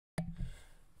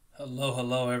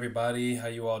Hello everybody. How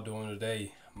you all doing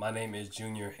today? My name is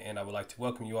Junior and I would like to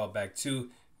welcome you all back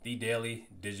to the Daily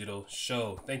Digital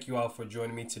Show. Thank you all for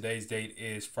joining me. Today's date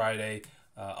is Friday,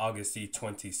 August the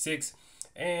 26th.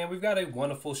 And we've got a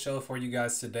wonderful show for you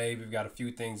guys today. We've got a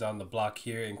few things on the block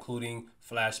here, including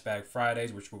Flashback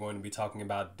Fridays, which we're going to be talking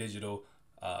about digital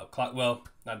clock. Well,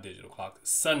 not digital clock,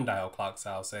 sundial clocks,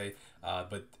 I'll say.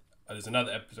 But there's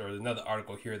another episode, another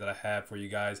article here that I have for you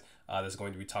guys that's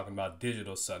going to be talking about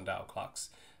digital sundial clocks.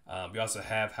 We also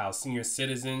have how senior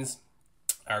citizens,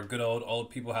 our good old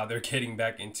people, how they're getting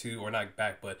back into, or not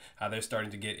back, but how they're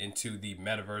starting to get into the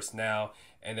metaverse now.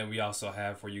 And then we also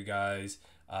have for you guys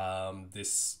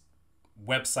this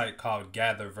website called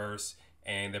Gatherverse,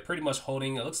 and they're pretty much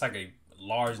holding, it looks like a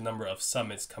large number of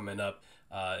summits coming up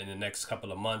in the next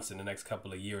couple of months, in the next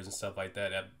couple of years and stuff like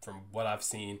that. From what I've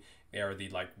seen, they are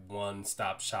the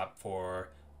one-stop shop for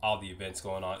all the events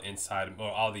going on inside, or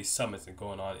all these summits and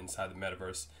going on inside the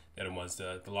metaverse. They're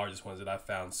the largest ones that I've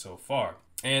found so far.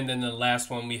 And then the last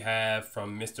one we have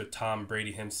from Mr. Tom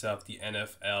Brady himself, the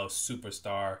NFL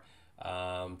superstar.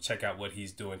 Check out what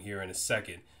he's doing here in a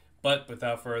second. But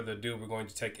without further ado, we're going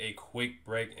to take a quick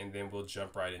break and then we'll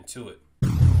jump right into it.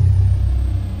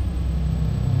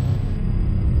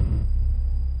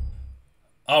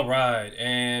 All right,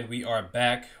 and we are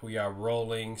back. We are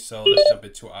rolling. So let's jump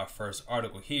into our first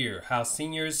article here. How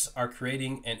seniors are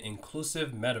creating an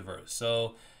inclusive metaverse.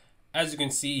 So as you can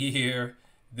see here,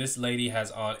 this lady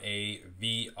has on a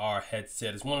VR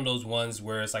headset. It's one of those ones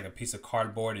where it's like a piece of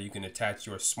cardboard and you can attach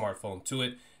your smartphone to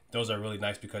it. Those are really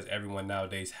nice because everyone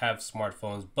nowadays have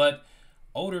smartphones. But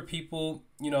older people,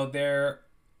 they're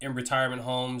in retirement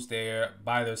homes. They're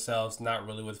by themselves, not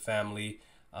really with family.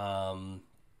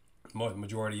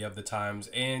 Majority of the times,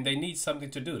 and they need something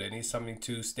to do. They need something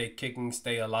to stay kicking,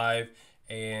 stay alive.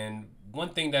 And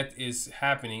one thing that is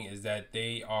happening is that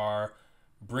they are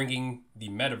bringing the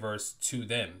metaverse to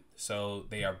them. So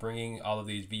they are bringing all of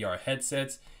these VR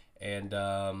headsets, and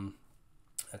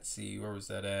let's see, where was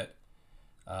that at?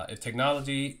 If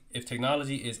technology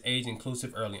is age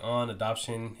inclusive early on,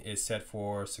 adoption is set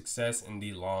for success in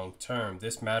the long term.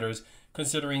 This matters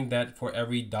considering that for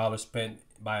every dollar spent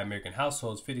by American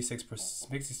households, 56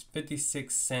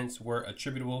 cents were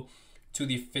attributable to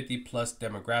the 50+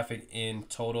 demographic. In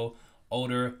total,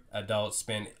 older adults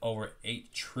spend over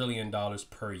 $8 trillion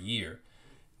per year.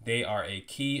 They are a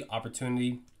key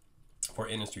opportunity for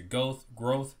industry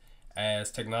growth. As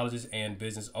technologists and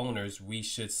business owners, we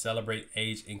should celebrate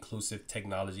age-inclusive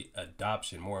technology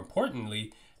adoption. More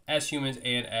importantly, as humans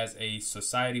and as a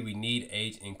society, we need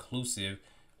age-inclusive.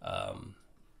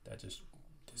 That just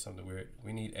did something weird.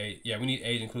 We need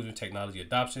age-inclusive technology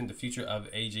adoption. The future of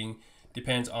aging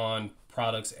depends on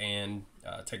products and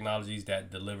technologies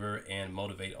that deliver and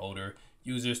motivate older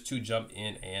users to jump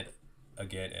in and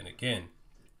again and again.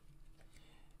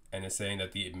 And it's saying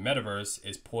that the metaverse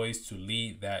is poised to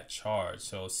lead that charge.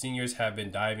 So seniors have been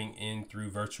diving in through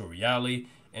virtual reality,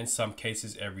 in some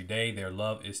cases every day. Their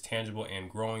love is tangible and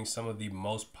growing. Some of the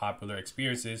most popular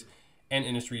experiences and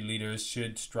industry leaders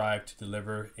should strive to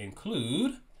deliver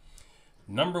include: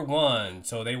 number one,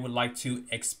 so they would like to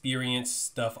experience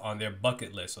stuff on their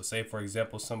bucket list. So say, for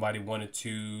example, somebody wanted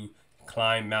to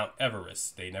climb Mount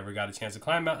Everest. They never got a chance to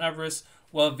climb Mount Everest.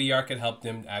 Well, VR can help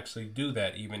them actually do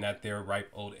that, even at their ripe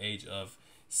old age of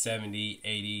 70,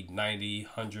 80, 90,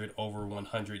 100, over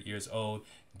 100 years old.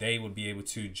 They would be able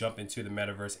to jump into the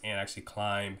metaverse and actually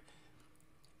climb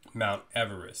Mount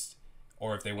Everest.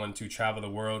 Or if they want to travel the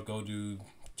world, go to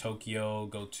Tokyo,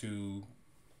 go to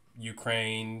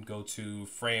Ukraine, go to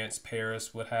France,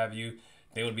 Paris, what have you,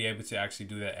 they would be able to actually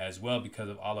do that as well because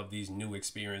of all of these new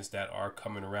experiences that are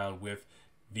coming around with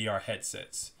VR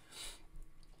headsets.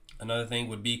 Another thing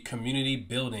would be community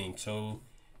building. So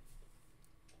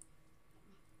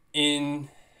and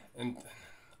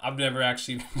I've never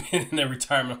actually been in a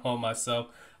retirement home myself.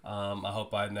 I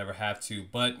hope I never have to.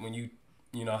 But when you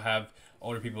have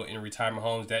older people in retirement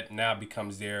homes, that now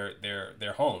becomes their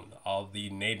home. All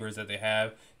the neighbors that they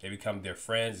have, they become their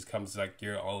friends. It becomes like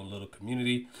their own little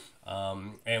community.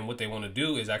 And what they want to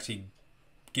do is actually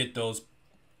get those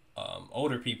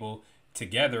older people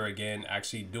together again,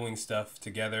 actually doing stuff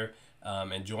together,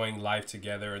 enjoying life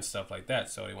together and stuff like that.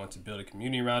 So they want to build a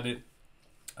community around it.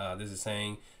 This is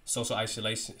saying social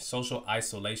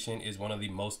isolation is one of the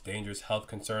most dangerous health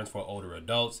concerns for older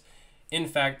adults. In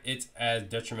fact, it's as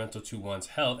detrimental to one's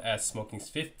health as smoking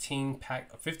 15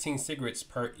 cigarettes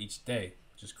per each day,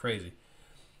 which is crazy.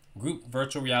 Group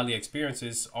virtual reality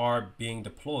experiences are being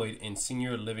deployed in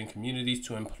senior living communities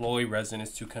to employ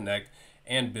residents to connect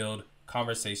and build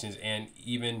conversations and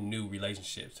even new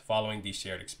relationships following these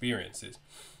shared experiences.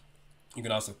 You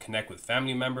can also connect with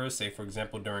family members. Say, for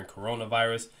example, during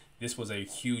coronavirus, this was a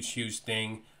huge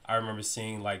thing. I remember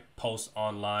seeing like posts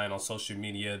online on social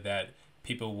media that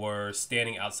people were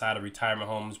standing outside of retirement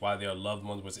homes while their loved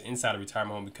ones was inside a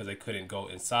retirement home because they couldn't go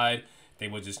inside. They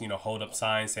would just, hold up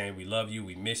signs saying, "We love you,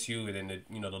 we miss you," and then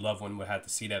the loved one would have to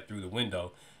see that through the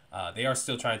window. They are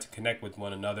still trying to connect with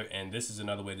one another, and this is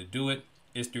another way to do it,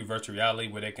 is through virtual reality,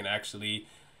 where they can actually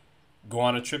go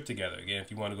on a trip together. Again,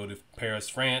 if you want to go to Paris,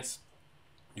 France,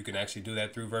 you can actually do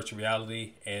that through virtual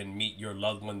reality and meet your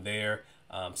loved one there,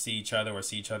 see each other or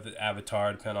see each other's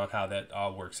avatar, depending on how that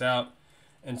all works out,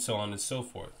 and so on and so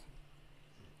forth.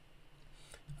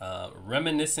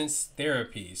 Reminiscence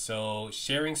therapy. So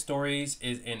sharing stories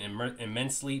is an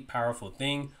immensely powerful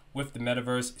thing. With the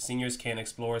metaverse, seniors can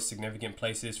explore significant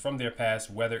places from their past,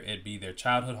 whether it be their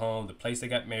childhood home, the place they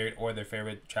got married, or their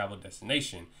favorite travel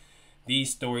destination.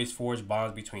 These stories forge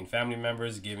bonds between family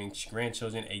members, giving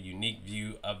grandchildren a unique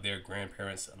view of their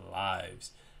grandparents'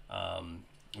 lives,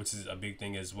 which is a big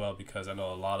thing as well, because I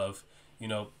know a lot of,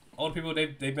 older people,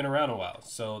 they've been around a while,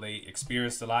 so they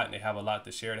experienced a lot and they have a lot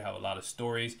to share. They have a lot of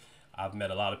stories. I've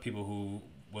met a lot of people who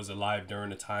was alive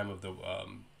during the time of the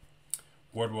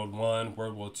World War I,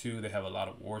 World War II. They have a lot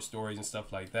of war stories and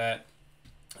stuff like that,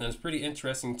 and it's pretty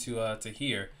interesting to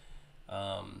hear.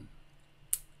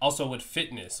 Also with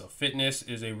fitness. So fitness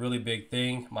is a really big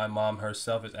thing. My mom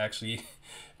herself has actually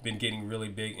been getting really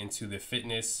big into the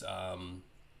fitness.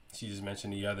 She just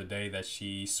mentioned the other day that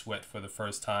she sweat for the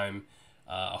first time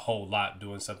a whole lot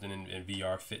doing something in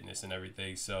VR fitness and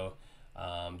everything. So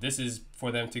this is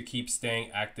for them to keep staying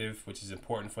active, which is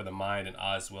important for the mind and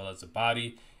as well as the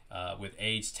body. With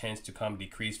age tends to come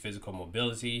decreased physical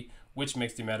mobility, which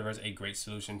makes the metaverse a great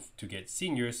solution to get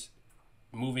seniors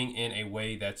moving in a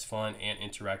way that's fun and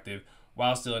interactive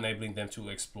while still enabling them to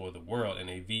explore the world. In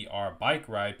a VR bike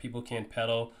ride, people can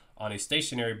pedal on a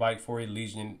stationary bike for a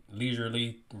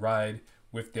leisurely ride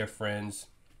with their friends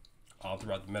all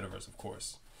throughout the metaverse, of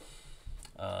course.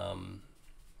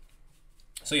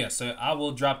 So I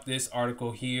will drop this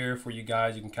article here for you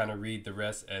guys. You can kind of read the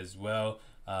rest as well.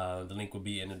 The link will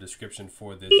be in the description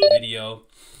for this video.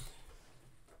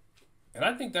 And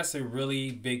I think that's a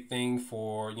really big thing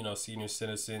for, senior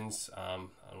citizens. I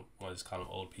don't want to just call them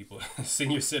old people,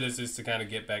 senior citizens, to kind of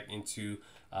get back into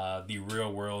the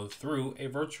real world through a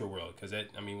virtual world. Because,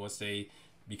 once they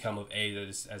become of age,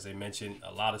 as I mentioned,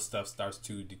 a lot of stuff starts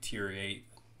to deteriorate,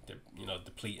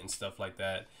 deplete and stuff like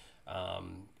that.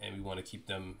 And we want to keep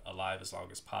them alive as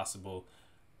long as possible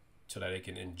so that they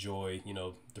can enjoy,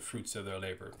 the fruits of their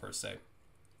labor, per se.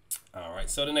 All right,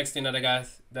 so the next thing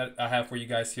that I have for you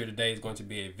guys here today is going to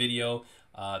be a video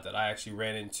that I actually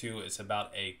ran into. It's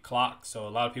about a clock. So a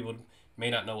lot of people may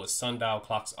not know what sundial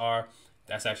clocks are.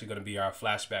 That's actually going to be our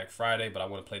Flashback Friday, but I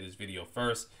want to play this video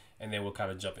first, and then we'll kind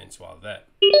of jump into all of that.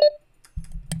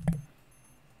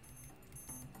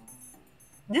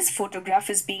 This photograph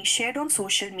is being shared on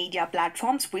social media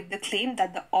platforms with the claim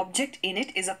that the object in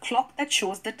it is a clock that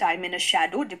shows the time in a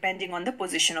shadow depending on the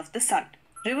position of the sun.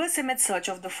 Reverse image search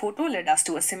of the photo led us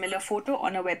to a similar photo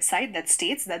on a website that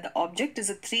states that the object is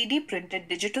a 3D printed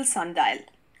digital sundial.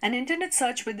 An internet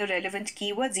search with the relevant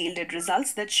keywords yielded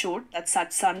results that showed that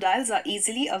such sundials are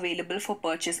easily available for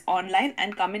purchase online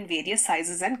and come in various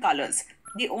sizes and colors.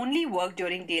 They only work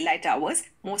during daylight hours,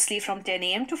 mostly from 10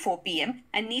 a.m. to 4 p.m.,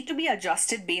 and need to be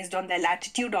adjusted based on their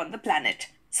latitude on the planet.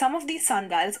 Some of these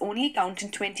sundials only count in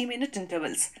 20-minute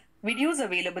intervals. Videos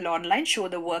available online show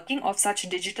the working of such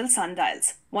digital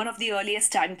sundials. One of the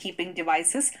earliest timekeeping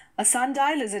devices, a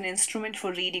sundial is an instrument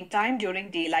for reading time during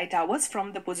daylight hours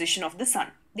from the position of the sun.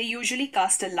 They usually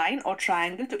cast a line or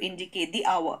triangle to indicate the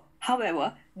hour.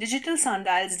 However, digital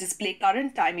sundials display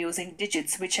current time using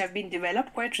digits which have been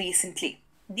developed quite recently.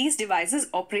 These devices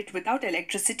operate without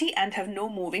electricity and have no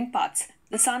moving parts.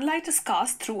 The sunlight is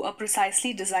cast through a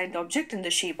precisely designed object in the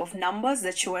shape of numbers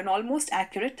that show an almost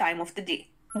accurate time of the day.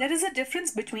 There is a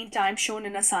difference between time shown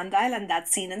in a sundial and that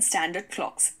seen in standard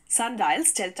clocks.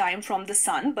 Sundials tell time from the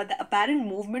sun, but the apparent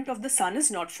movement of the sun is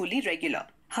not fully regular.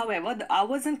 However, the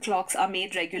hours in clocks are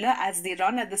made regular as they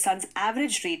run at the sun's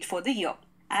average rate for the year.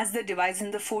 As the device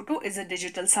in the photo is a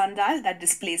digital sundial that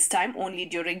displays time only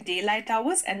during daylight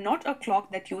hours and not a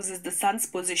clock that uses the sun's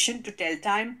position to tell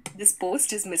time, this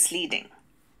post is misleading.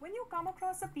 When you come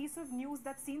across a piece of news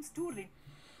that seems too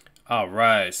all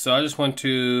right, so I just want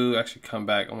to actually come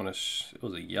back. I want to. It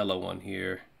was a yellow one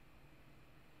here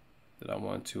that I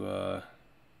want to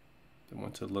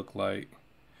look like.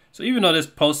 So even though this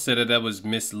post said that was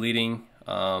misleading,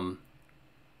 yeah,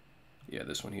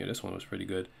 this one here, this one was pretty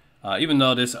good. Even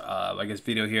though this, I guess,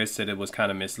 video here said it was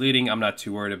kind of misleading, I'm not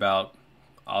too worried about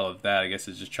all of that. I guess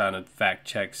it's just trying to fact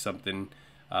check something,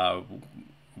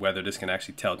 whether this can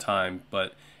actually tell time.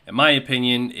 But in my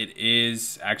opinion, it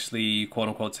is actually quote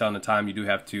unquote telling the time. You do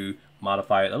have to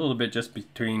modify it a little bit just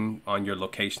between on your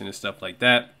location and stuff like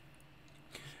that.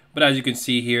 But as you can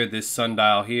see here, this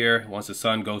sundial here, once the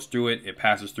sun goes through it, it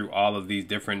passes through all of these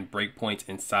different breakpoints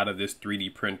inside of this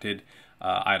 3D printed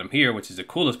item here, which is the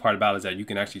coolest part about it, is that you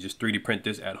can actually just 3D print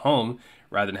this at home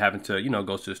rather than having to,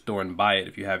 go to the store and buy it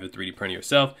if you have a 3D printer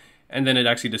yourself. And then it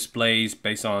actually displays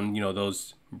based on,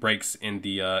 those breaks in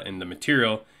the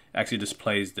material, actually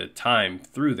displays the time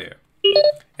through there.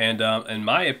 And in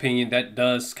my opinion, that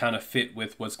does kind of fit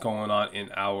with what's going on in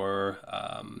our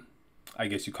I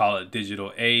guess you call it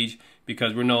digital age,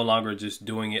 because we're no longer just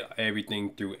doing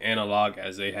everything through analog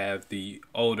as they have the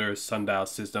older sundial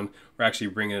system. We're actually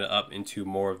bringing it up into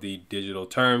more of the digital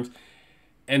terms.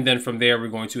 And then from there, we're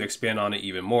going to expand on it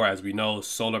even more. As we know,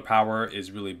 solar power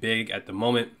is really big at the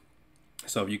moment.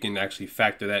 So if you can actually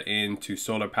factor that into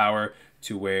solar power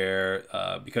to where,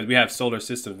 because we have solar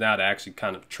systems now that actually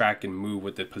kind of track and move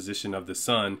with the position of the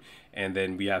sun. And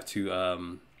then we have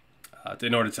to,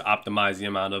 in order to optimize the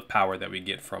amount of power that we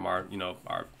get from our,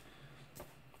 our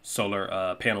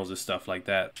solar panels and stuff like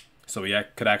that. So we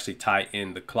could actually tie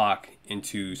in the clock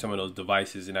into some of those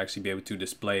devices and actually be able to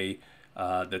display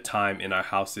the time in our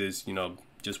houses,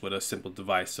 just with a simple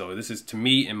device. So this is, to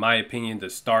me, in my opinion, the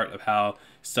start of how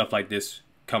stuff like this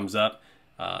comes up.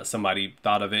 Somebody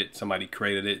thought of it, somebody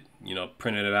created it,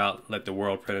 printed it out, let the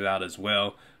world print it out as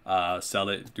well, sell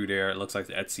it through there. It looks like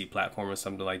the Etsy platform or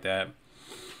something like that.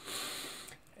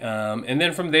 And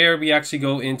then from there, we actually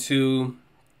go into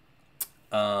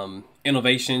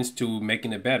innovations to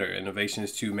making it better,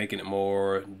 innovations to making it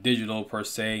more digital per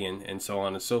se, and so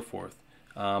on and so forth.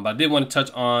 But I did want to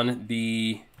touch on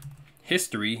the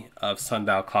history of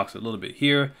sundial clocks a little bit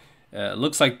here. It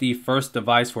looks like the first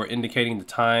device for indicating the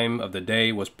time of the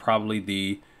day was probably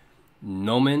the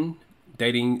gnomon,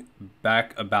 dating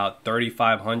back about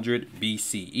 3500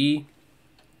 BCE.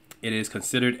 It is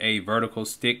considered a vertical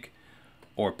stick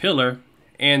or pillar,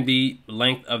 and the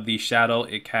length of the shadow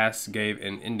it casts gave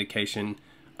an indication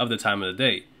of the time of the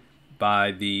day.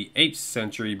 By the 8th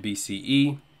century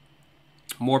BCE,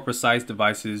 more precise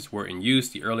devices were in use.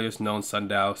 The earliest known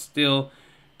sundial still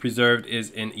preserved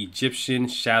is an Egyptian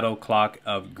shadow clock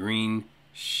of green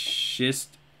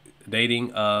schist,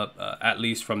 dating at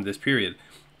least from this period.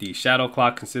 The shadow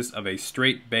clock consists of a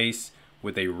straight base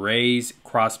with a raised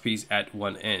crosspiece at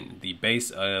one end. The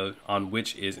base on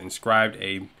which is inscribed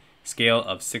a scale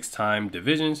of 6-time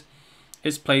divisions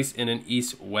is placed in an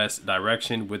east-west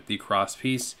direction, with the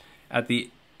crosspiece at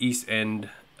the east end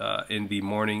in the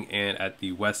morning and at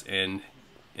the west end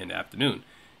in the afternoon.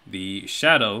 The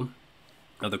shadow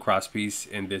of the crosspiece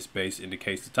in this base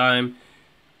indicates the time.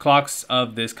 Clocks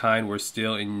of this kind were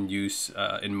still in use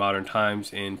in modern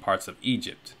times in parts of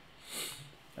Egypt.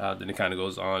 Then it kind of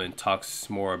goes on and talks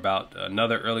more about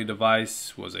another early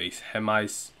device was a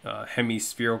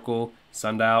hemispherical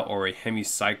sundial, or a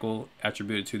hemicycle,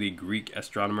 attributed to the Greek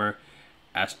astronomer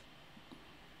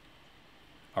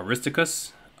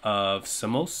Aristarchus of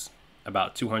Samos,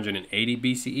 about 280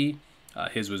 BCE.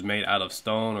 His was made out of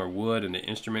stone or wood, and the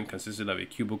instrument consisted of a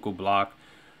cubical block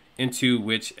into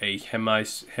which a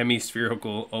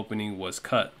hemispherical opening was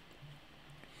cut.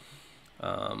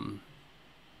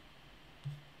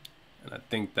 And I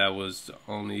think that was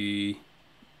only,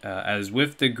 as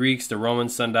with the Greeks, the Roman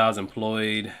sundials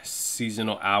employed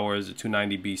seasonal hours. At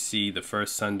 290 BC, the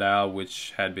first sundial,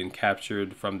 which had been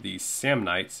captured from the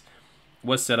Samnites,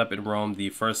 was set up in Rome. The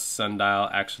first sundial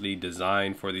actually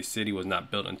designed for the city was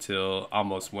not built until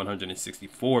almost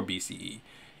 164 BCE.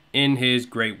 In his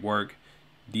great work,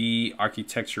 De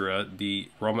Architectura, the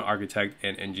Roman architect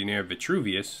and engineer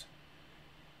Vitruvius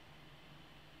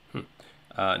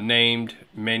named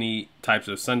many types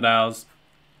of sundials,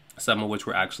 some of which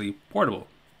were actually portable.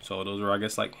 So those were, I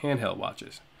guess, like handheld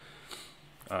watches.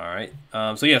 All right.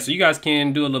 So you guys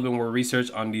can do a little bit more research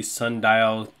on these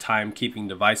sundial timekeeping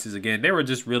devices. Again, they were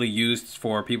just really used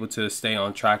for people to stay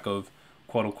on track of,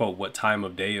 quote unquote, what time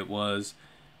of day it was.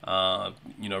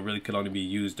 Really could only be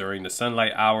used during the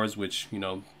sunlight hours, which,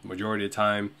 majority of the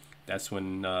time, that's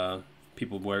when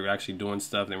people were actually doing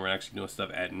stuff. They weren't actually doing stuff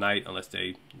at night unless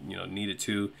they, needed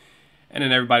to. And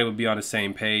then everybody would be on the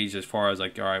same page as far as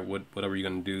like, all right, what are we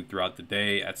going to do throughout the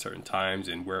day at certain times,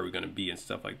 and where are we going to be and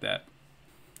stuff like that.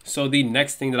 So the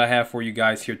next thing that I have for you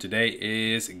guys here today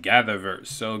is Gatherverse.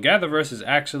 So Gatherverse is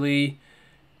actually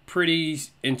pretty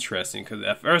interesting, because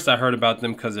at first I heard about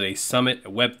them because of a summit, a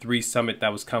Web3 summit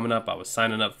that was coming up. I was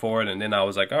signing up for it, and then I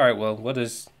was like, all right, well,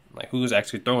 who's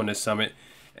actually throwing this summit?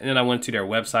 And then I went to their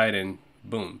website, and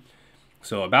Boom.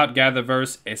 So about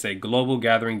Gatherverse, it's a global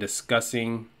gathering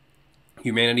discussing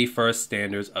humanity first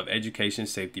standards of education,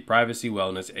 safety, privacy,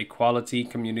 wellness, equality,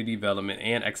 community development,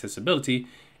 and accessibility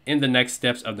in the next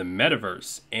steps of the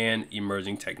metaverse and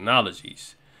emerging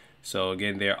technologies. So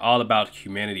again, they're all about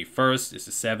humanity first. It's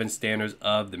the 7 standards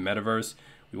of the metaverse.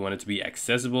 We want it to be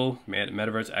accessible,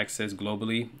 metaverse access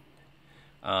globally.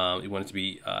 We want it to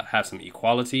be have some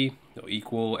equality,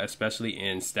 equal, especially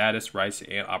in status, rights,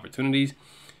 and opportunities.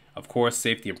 Of course,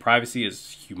 safety and privacy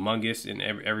is humongous in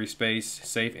every space.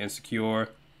 Safe and secure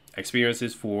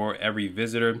experiences for every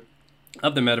visitor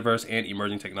of the metaverse and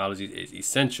emerging technologies is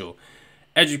essential.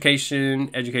 Education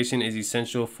is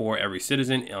essential for every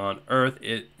citizen on Earth.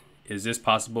 Is this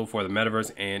possible for the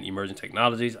metaverse and emerging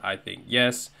technologies? I think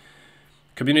yes.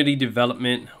 Community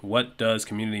development. What does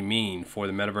community mean for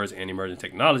the metaverse and emerging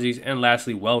technologies? And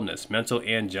lastly, wellness, mental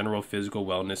and general physical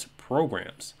wellness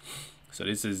programs. So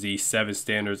this is the 7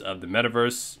 standards of the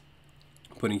metaverse,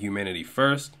 putting humanity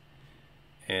first.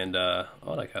 And I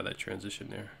like how that transition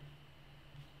there.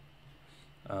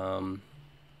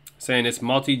 Saying it's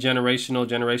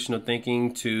generational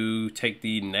thinking to take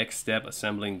the next step,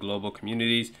 assembling global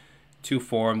communities to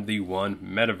form the one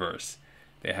metaverse.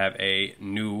 They have a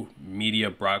new media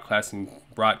broadcasting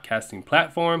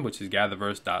platform, which is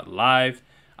gatherverse.live.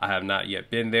 I have not yet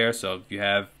been there, so if you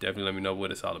have, definitely let me know what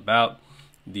it's all about.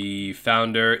 The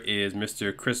founder is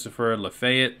Mr. Christopher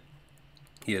Lafayette.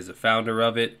 He is the founder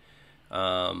of it.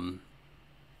 I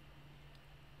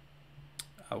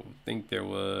don't think there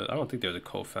was a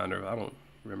co-founder. I don't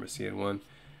remember seeing one.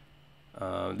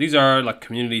 These are like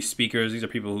community speakers. These are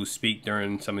people who speak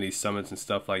during some of these summits and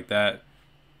stuff like that.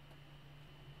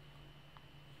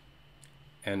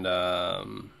 And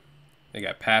they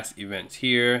got past events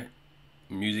here.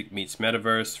 Music Meets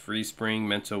Metaverse, Free Spring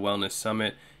Mental Wellness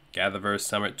Summit, Gatherverse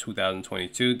Summit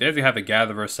 2022. They have a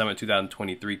Gatherverse Summit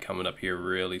 2023 coming up here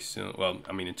really soon. Well,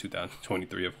 I mean in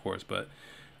 2023, of course, but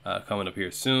coming up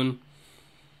here soon.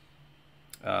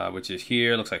 Which is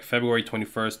here. Looks like February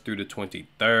 21st through the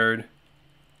 23rd.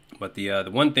 But the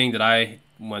one thing that I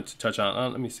want to touch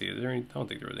on, let me see. I don't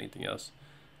think there was anything else.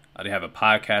 They have a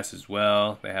podcast as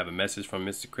well. They have a message from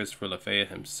Mr. Christopher Lafayette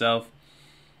himself.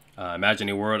 Imagine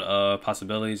a world of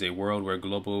possibilities, a world where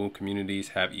global communities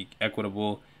have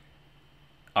equitable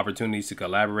opportunities to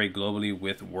collaborate globally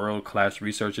with world-class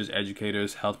researchers,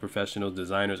 educators, health professionals,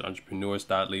 designers, entrepreneurs,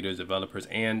 thought leaders, developers,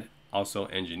 and also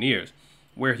engineers,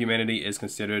 where humanity is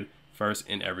considered first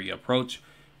in every approach,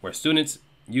 where students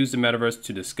use the metaverse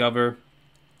to discover,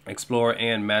 explore,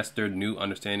 and master new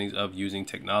understandings of using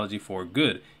technology for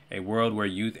good. A world where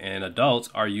youth and adults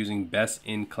are using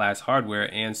best-in-class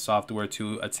hardware and software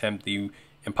to attempt the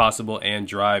impossible and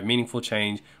drive meaningful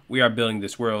change. We are building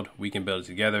this world. We can build it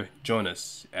together. Join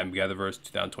us at Gatherverse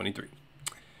 2023.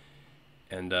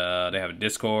 And they have a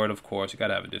Discord, of course. You got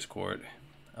to have a Discord.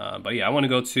 But yeah, I want to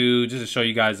go to, just to show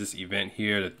you guys this event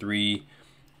here, the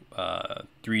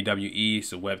 3WE,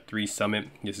 so Web3 Summit.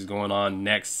 This is going on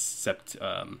next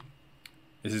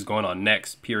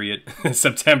period,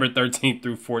 September 13th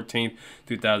through 14th,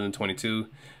 2022.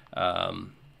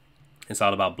 It's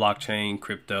all about blockchain,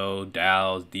 crypto,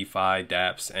 DAOs, DeFi,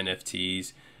 dApps,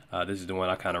 NFTs. This is the one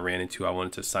I kind of ran into. I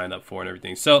wanted to sign up for and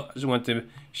everything. So I just wanted to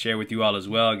share with you all as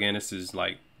well. Again, this is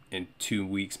like in 2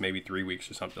 weeks, maybe 3 weeks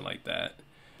or something like that.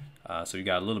 So you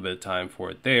got a little bit of time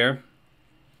for it there.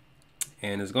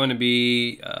 And it's going to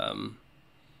be a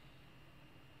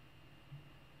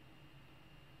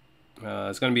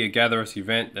Gatherverse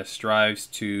event that strives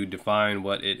to define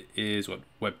what it is, what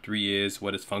Web3 is,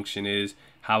 what its function is,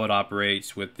 how it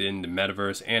operates within the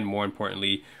metaverse, and more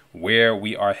importantly, where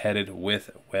we are headed with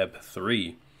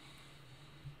Web3.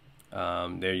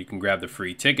 There you can grab the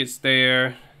free tickets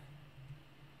there.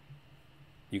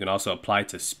 You can also apply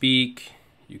to speak.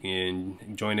 You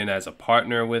can join in as a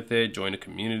partner with it, join the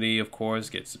community, of course,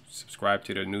 get subscribed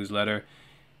to their newsletter.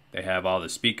 They have all the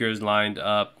speakers lined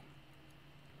up.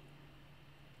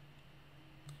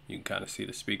 You can kind of see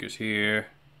the speakers here.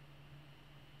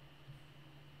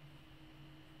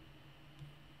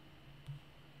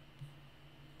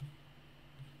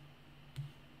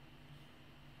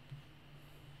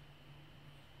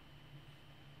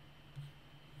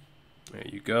 There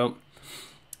you go.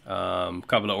 A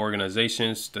couple of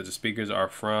organizations that the speakers are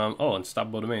from. Oh,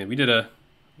 Unstoppable Domains. We did a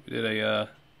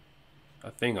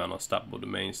thing on Unstoppable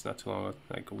Domains not too long ago,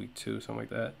 like a week, 2, something like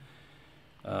that.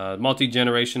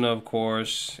 Multi-generational, of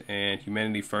course, and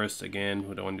Humanity First. Again,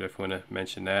 we don't definitely want to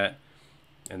mention that.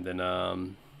 And then,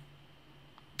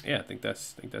 yeah, I think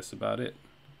that's about it.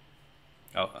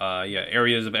 Oh, yeah,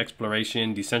 areas of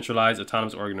exploration, decentralized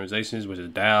autonomous organizations, which is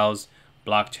DAOs,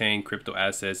 blockchain, crypto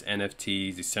assets,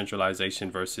 NFTs,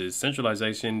 decentralization versus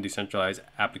centralization, decentralized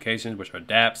applications, which are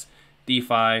dApps,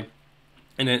 DeFi,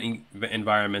 and then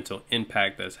environmental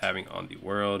impact that's having on the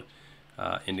world,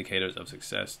 indicators of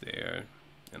success there,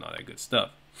 and all that good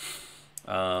stuff.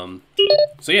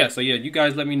 So yeah, you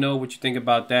guys let me know what you think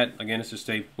about that. Again, it's just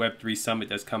a Web3 summit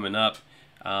that's coming up.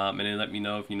 And then let me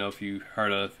know if you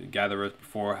heard of gatherers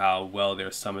before, how well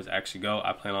their summits actually go.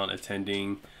 I plan on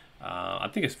attending. I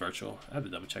think it's virtual. I have to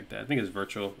double check that. I think it's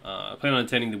virtual. I plan on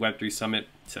attending the Web3 summit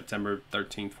September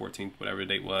 13th, 14th, whatever the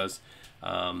date was,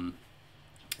 and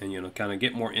kind of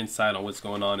get more insight on what's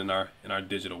going on in our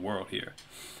digital world here.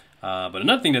 But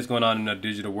another thing that's going on in our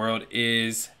digital world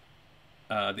is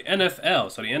the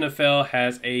NFL. So the NFL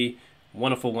has a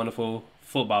wonderful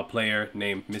football player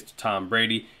named Mr. Tom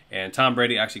Brady. And Tom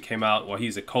Brady actually came out, well,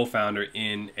 he's a co-founder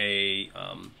in a,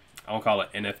 I won't call it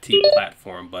NFT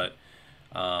platform, but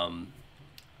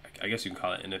I guess you can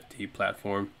call it NFT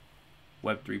platform,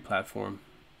 Web3 platform.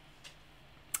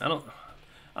 I don't know.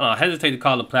 I hesitate to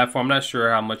call it a platform. I'm not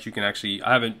sure how much you can actually,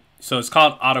 so it's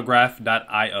called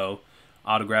autograph.io,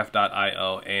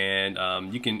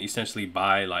 and you can essentially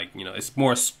buy, like, it's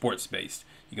more sports based.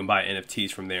 You can buy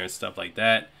NFTs from there and stuff like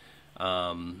that.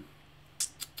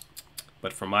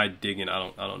 But for my digging,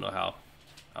 I don't know how.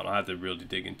 I don't have to really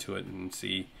dig into it and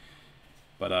see.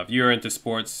 But if you're into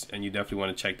sports, and you definitely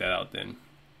want to check that out, then.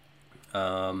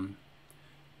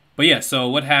 But yeah, so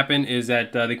what happened is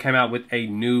that they came out with a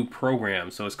new program.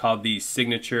 So it's called the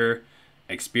Signature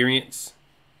Experience,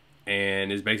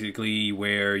 and it's basically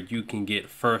where you can get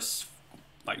first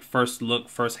look,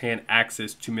 first-hand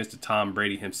access to Mr. Tom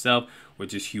Brady himself,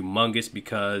 which is humongous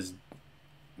because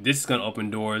this is going to open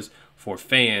doors for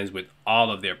fans with all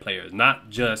of their players,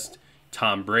 not just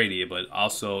Tom Brady, but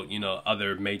also,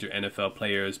 other major NFL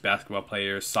players, basketball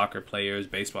players, soccer players,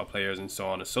 baseball players, and so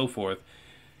on and so forth.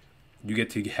 You get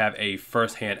to have a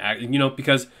first-hand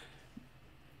because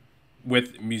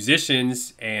with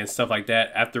musicians and stuff like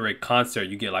that, after a concert,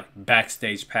 you get like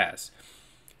backstage pass.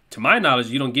 To my knowledge,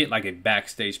 you don't get like a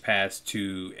backstage pass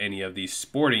to any of these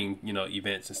sporting,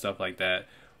 events and stuff like that.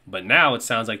 But now it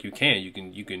sounds like you can.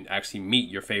 You can actually meet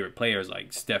your favorite players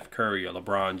like Steph Curry or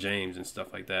LeBron James and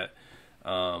stuff like that.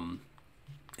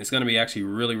 It's going to be actually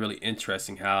really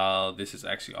interesting how this is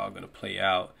actually all going to play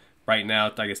out. Right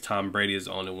now, I guess Tom Brady is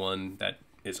the only one that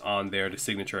is on there, the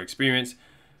Signature Experience.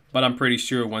 But I'm pretty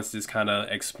sure once this kind of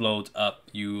explodes up,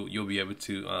 you'll be able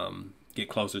to get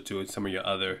closer to some of your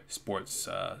other sport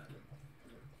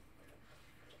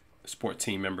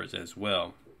team members as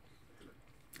well.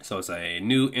 So it's a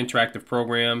new interactive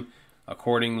program.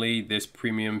 Accordingly, this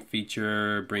premium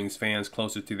feature brings fans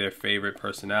closer to their favorite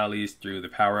personalities through the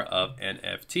power of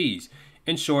NFTs.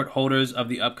 In short, holders of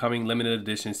the upcoming limited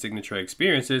edition Signature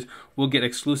Experiences will get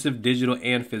exclusive digital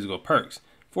and physical perks.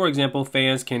 For example,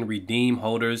 fans can redeem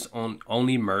holders on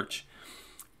only merch,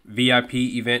 VIP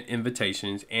event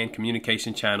invitations, and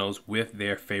communication channels with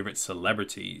their favorite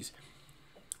celebrities.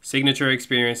 Signature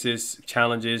Experiences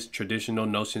challenges traditional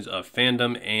notions of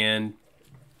fandom and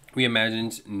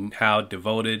reimagines how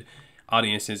devoted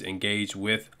audiences engage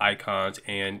with icons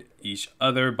and each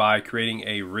other by creating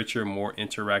a richer, more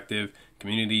interactive,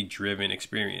 community-driven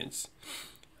experience.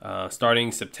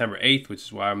 Starting September 8th, which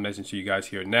is why I'm messaging to you guys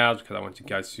here now, because I want you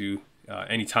guys to,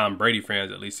 any Tom Brady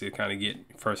fans at least, to kind of get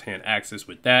first-hand access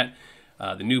with that.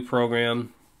 The new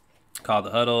program called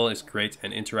The Huddle creates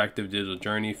an interactive digital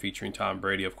journey featuring Tom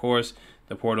Brady, of course.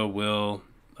 The portal will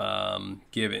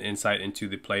give an insight into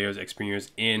the player's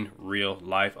experience in real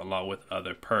life along with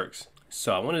other perks.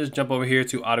 So I want to just jump over here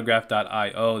to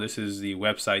autograph.io. This is the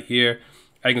website here.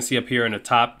 As you can see up here in the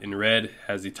top in red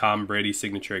has the Tom Brady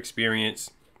Signature Experience.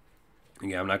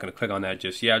 Again, I'm not going to click on that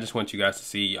just yet. I just want you guys to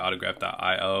see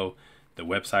autograph.io, the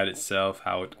website itself,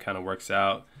 how it kind of works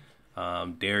out.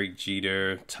 Derek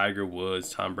Jeter, Tiger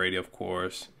Woods, Tom Brady, of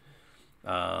course. They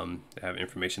have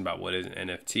information about what is an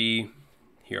NFT.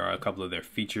 Here are a couple of their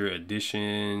feature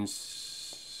editions.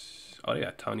 Oh,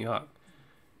 yeah, Tony Hawk.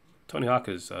 Tony Hawk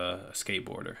is a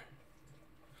skateboarder.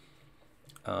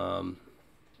 So,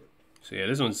 yeah,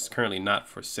 this one's currently not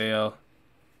for sale.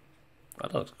 Oh,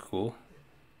 that looks cool.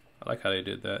 I like how they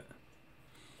did that.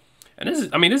 And this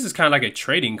is kind of like a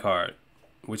trading card,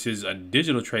 which is a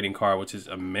digital trading card, which is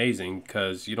amazing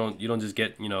because you don't just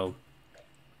get,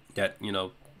 that,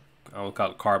 I don't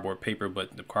call it cardboard paper,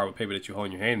 but the cardboard paper that you hold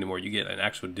in your hand anymore. You get an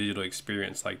actual digital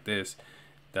experience like this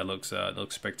that looks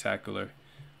spectacular.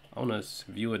 I want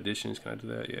to view editions. Can I do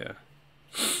that? Yeah.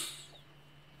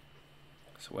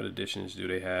 So what editions do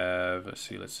they have? Let's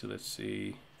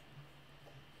see.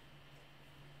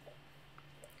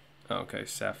 Okay,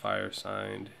 Sapphire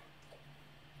signed.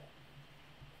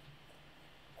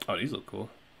 Oh, these look cool.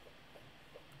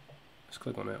 Let's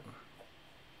click on that one.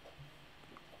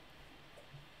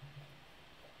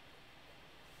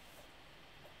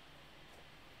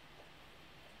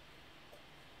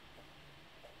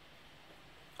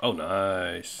 Oh,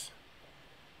 nice.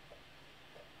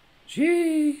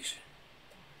 Jeez.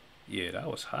 Yeah,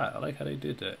 that was hot. I like how they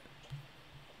did that.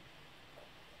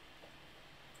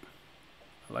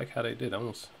 I like how they did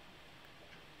almost.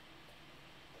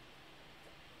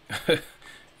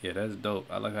 Yeah, that's dope.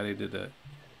 I like how they did that.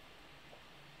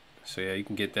 So yeah, you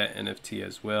can get that NFT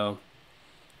as well.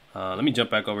 Let me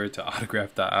jump back over to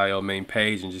autograph.io main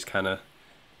page and just kind of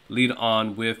lead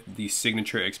on with the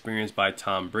signature experience by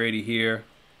Tom Brady here.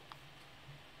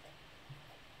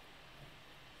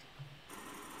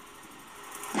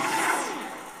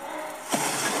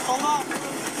 Hold on.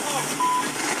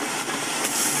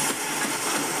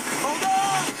 Hold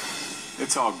on.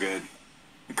 It's all good.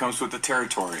 It comes with the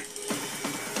territory.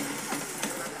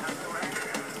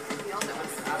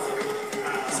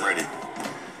 I'm ready.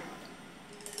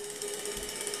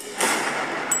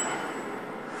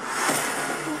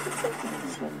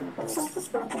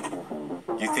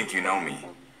 You think you know me.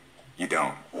 You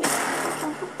don't.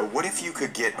 But what if you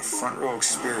could get a front row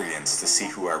experience to see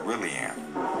who I really am?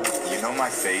 You know my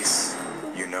face,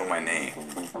 you know my name,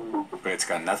 but it's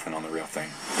got nothing on the real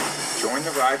thing. Join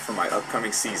the ride for my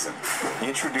upcoming season.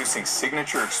 Introducing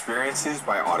signature experiences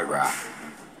by Autograph.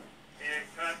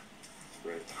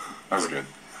 That was good.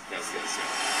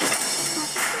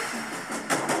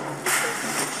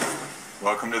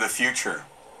 Welcome to the future.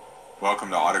 Welcome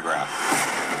to Autograph.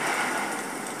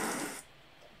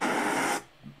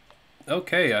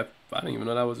 Okay, I didn't even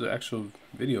know that was an actual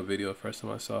video first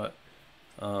time I saw it.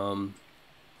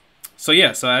 So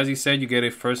yeah, so as he said, you get a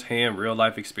first-hand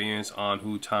real-life experience on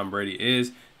who Tom Brady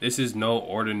is. This is no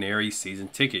ordinary season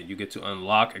ticket. You get to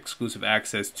unlock exclusive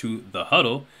access to The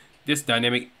Huddle. This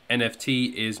dynamic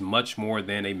NFT is much more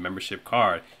than a membership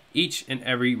card. Each and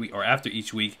every week, or after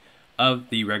each week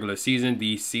of the regular season,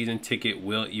 the season ticket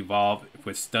will evolve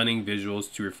with stunning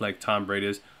visuals to reflect Tom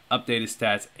Brady's updated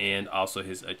stats and also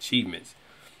his achievements.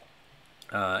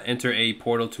 Enter a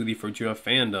portal to the future of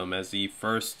fandom as the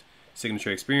first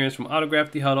signature experience from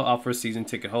Autograph. The Huddle offers season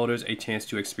ticket holders a chance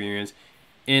to experience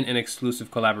in an exclusive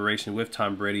collaboration with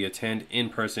Tom Brady, attend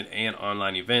in-person and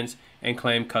online events, and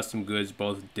claim custom goods,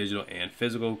 both digital and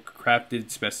physical,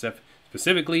 crafted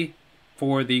specifically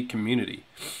for the community.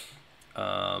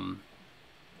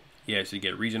 Yeah, so you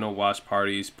get regional watch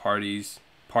parties,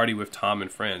 party with Tom and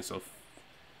friends. So,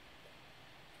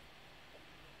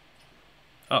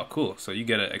 oh, cool. So you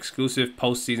get an exclusive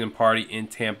postseason party in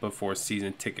Tampa for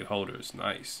season ticket holders.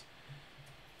 Nice.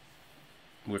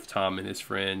 With Tom and his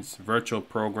friends. Virtual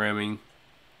programming.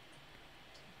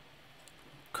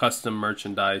 Custom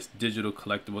merchandise. Digital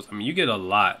collectibles. I mean, you get a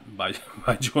lot by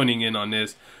joining in on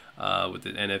this with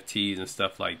the NFTs and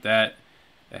stuff like that.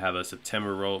 They have a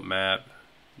September roadmap.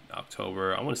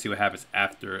 October. I want to see what happens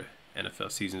after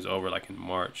NFL season's over, like in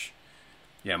March.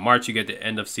 Yeah, March you get the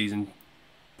end of season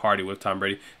party with Tom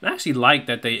Brady. And I actually like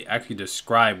that they actually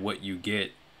describe what you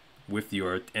get with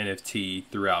your NFT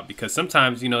throughout, because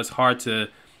sometimes, you know, it's hard to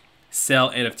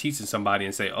sell NFTs to somebody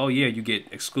and say, oh yeah, you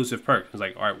get exclusive perks. It's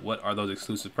like, all right, what are those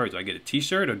exclusive perks? Do I get a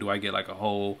t-shirt or do I get like a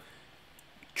whole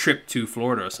trip to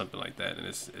Florida or something like that? And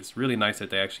it's really nice that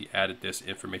they actually added this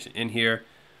information in here,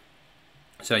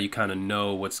 so you kind of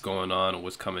know what's going on and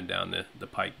what's coming down the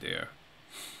pike there.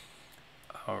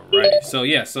 Alrighty, so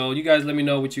yeah, so you guys let me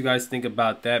know what you guys think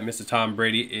about that. Mr. Tom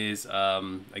Brady is,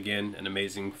 again, an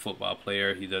amazing football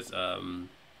player. He does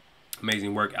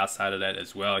amazing work outside of that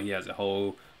as well. He has a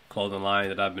whole clothing line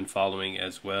that I've been following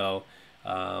as well.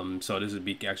 So this would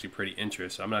be actually pretty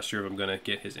interesting. I'm not sure if I'm going to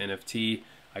get his NFT.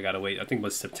 I got to wait. I think it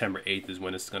was September 8th is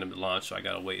when it's going to be launched, so I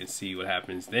got to wait and see what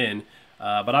happens then.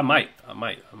 But I might.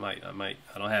 I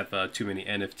don't have too many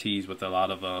NFTs with a lot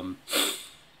of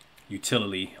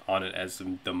utility on it as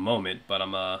the moment, but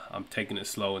I'm taking it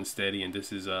slow and steady, and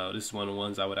this is one of the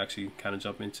ones I would actually kind of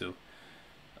jump into.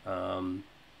 So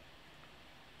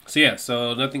yeah,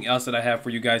 so nothing else that I have for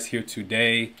you guys here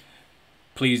today.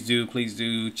 Please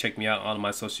do check me out on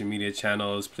my social media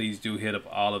channels. Please do hit up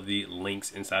all of the links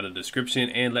inside of the description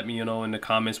and let me know in the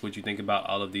comments what you think about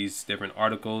all of these different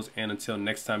articles. And until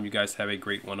next time, you guys have a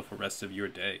great, wonderful rest of your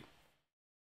day.